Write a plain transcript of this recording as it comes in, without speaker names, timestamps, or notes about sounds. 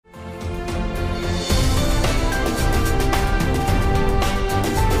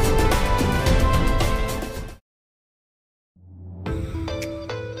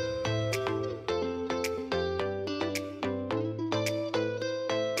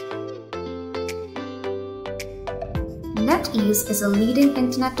NetEase is a leading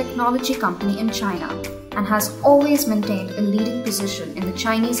internet technology company in China and has always maintained a leading position in the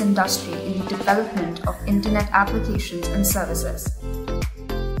Chinese industry in the development of internet applications and services.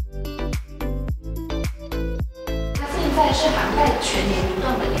 它现在是涵盖全年龄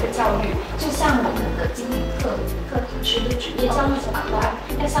段的一个教育，就像我们的经理课程是一个职业教育的板块，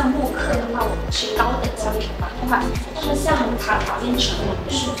那像慕课的话，我们是高等教育的板块，但是像卡塔变成我们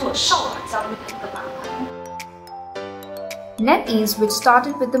是做少儿教育的一个板块。 NetEase, which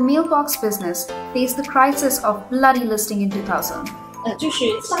started with the mailbox business, faced the crisis of bloody listing in 2000. 就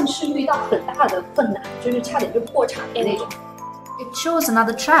是上市遇到很大的困难，就是差点就破产的那种。 It chose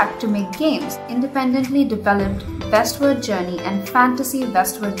another track to make games, independently developed Westward Journey and Fantasy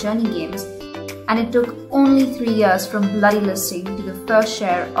Westward Journey games, and it took only 3 years from bloody listing to the first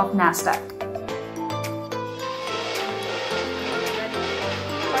share of Nasdaq.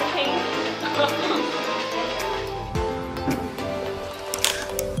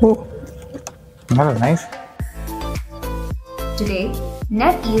 Oh, that was nice. Today,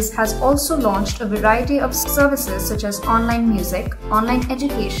 NetEase has also launched a variety of services such as online music, online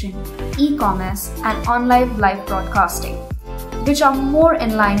education, e-commerce, and online live broadcasting, which are more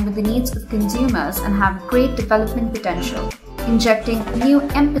in line with the needs of consumers and have great development potential, injecting new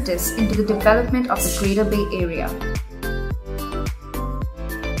impetus into the development of the Greater Bay Area.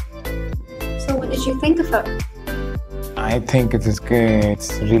 So what did you think of it? I think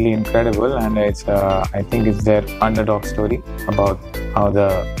it's really incredible, and I think it's their underdog story about how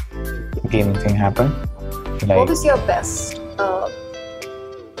the gaming thing happened. Like, What was your best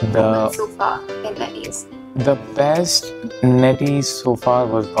moment so far in NetEase? The best NetEase so far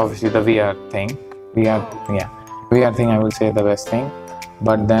was obviously the VR thing. VR thing, I would say the best thing.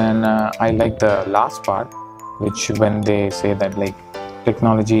 But then I like the last part, which when they say that like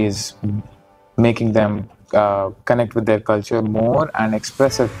technology is making them connect with their culture more and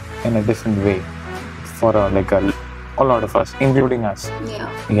express it in a different way for a lot of us, including us. Yeah.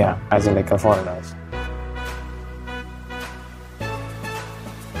 Yeah, as a foreigners.